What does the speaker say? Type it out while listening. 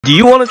Do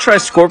you want to try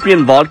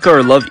scorpion vodka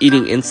or love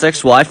eating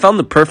insects? Well, I found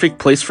the perfect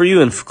place for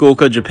you in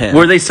Fukuoka, Japan,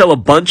 where they sell a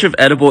bunch of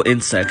edible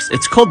insects.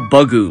 It's called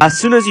Bagu. As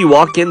soon as you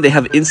walk in, they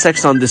have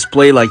insects on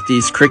display like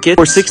these crickets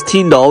for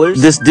 $16,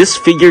 this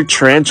disfigured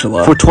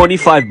tarantula for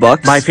 25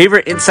 bucks, my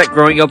favorite insect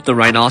growing up, the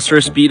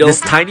rhinoceros beetle,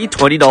 this tiny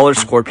 $20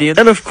 scorpion,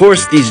 and of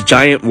course these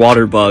giant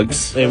water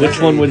bugs. Hey,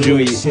 which one would you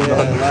eat?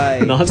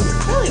 None?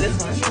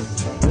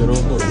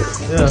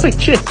 Yeah. It's like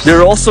chips. There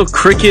are also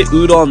cricket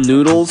udon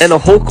noodles and a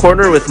whole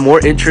corner with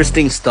more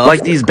interesting stuff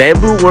like these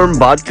bamboo worm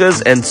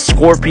vodkas and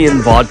scorpion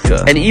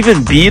vodka and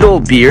even beetle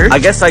beer. I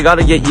guess I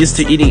gotta get used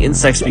to eating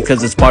insects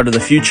because it's part of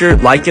the future.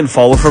 Like and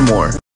follow for more.